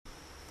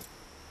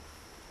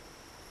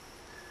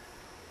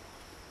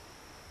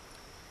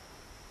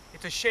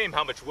It's a shame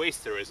how much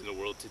waste there is in the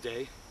world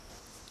today.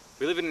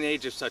 We live in an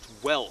age of such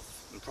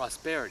wealth and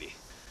prosperity.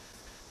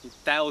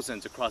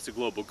 Thousands across the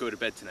globe will go to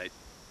bed tonight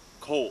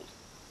cold,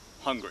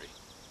 hungry,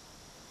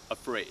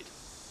 afraid.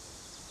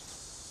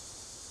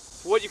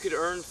 For what you could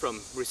earn from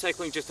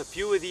recycling just a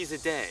few of these a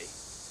day,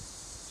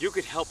 you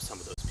could help some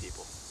of those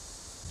people.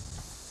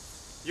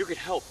 You could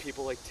help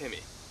people like Timmy.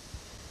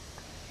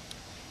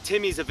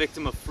 Timmy's a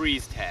victim of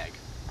freeze tag.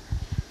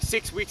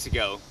 6 weeks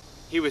ago,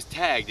 he was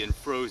tagged and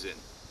frozen,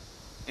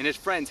 and his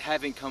friends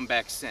haven't come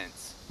back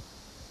since.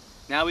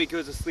 Now he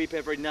goes to sleep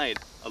every night,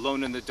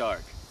 alone in the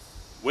dark,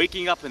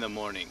 waking up in the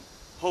morning,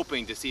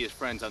 hoping to see his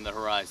friends on the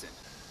horizon.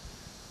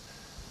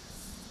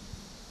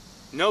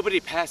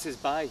 Nobody passes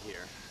by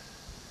here.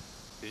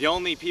 The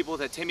only people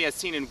that Timmy has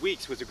seen in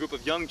weeks was a group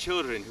of young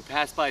children who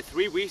passed by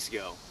 3 weeks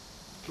ago,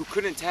 who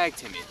couldn't tag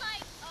Timmy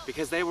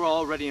because they were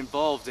already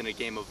involved in a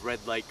game of red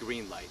light,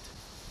 green light.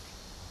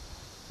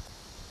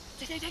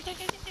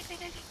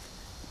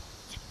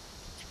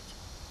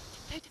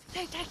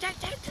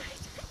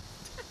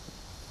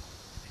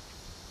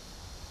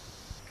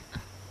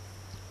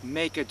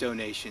 Make a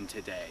donation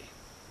today.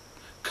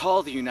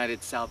 Call the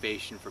United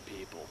Salvation for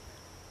People.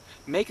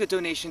 Make a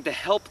donation to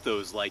help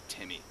those like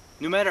Timmy,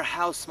 no matter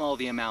how small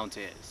the amount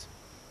is.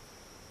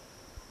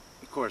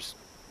 Of course,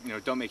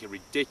 don't make it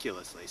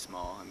ridiculously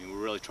small. I mean,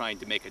 we're really trying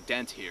to make a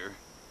dent here.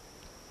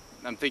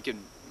 I'm thinking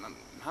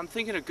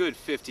a good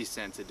 50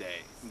 cents a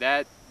day.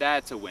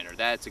 That's a winner.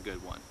 That's a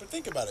good one. But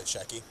think about it,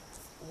 Shecky.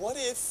 What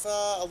if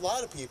a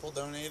lot of people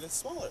donated a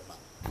smaller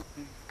amount?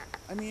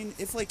 I mean,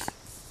 if like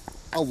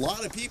a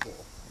lot of people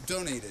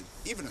donated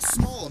even a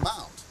small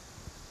amount,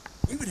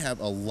 we would have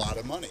a lot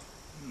of money.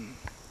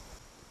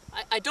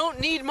 I don't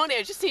need money,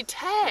 I just need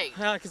tags.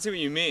 I can see what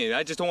you mean.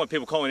 I just don't want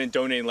people calling in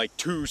donating like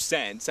 2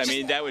 cents. I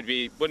mean, that wouldn't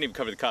even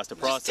cover the cost of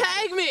processing. Just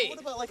tag me!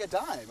 What about like a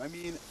dime? I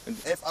mean,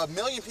 if 1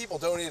 million people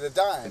donated a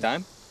dime. A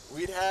dime?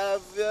 We'd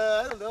have,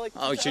 I don't know, like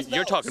Oh,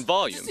 you're talking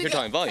volume. You're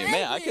talking volume.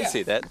 Yeah, I can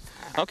see that.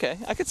 Okay,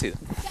 I can see that.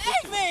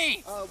 Tag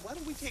me! Why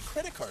don't we take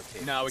credit card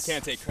payments? No, we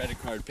can't take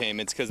credit card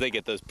payments because they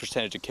get those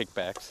percentage of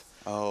kickbacks.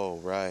 Oh,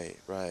 right.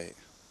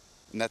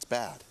 And that's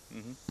bad.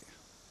 Mm-hmm.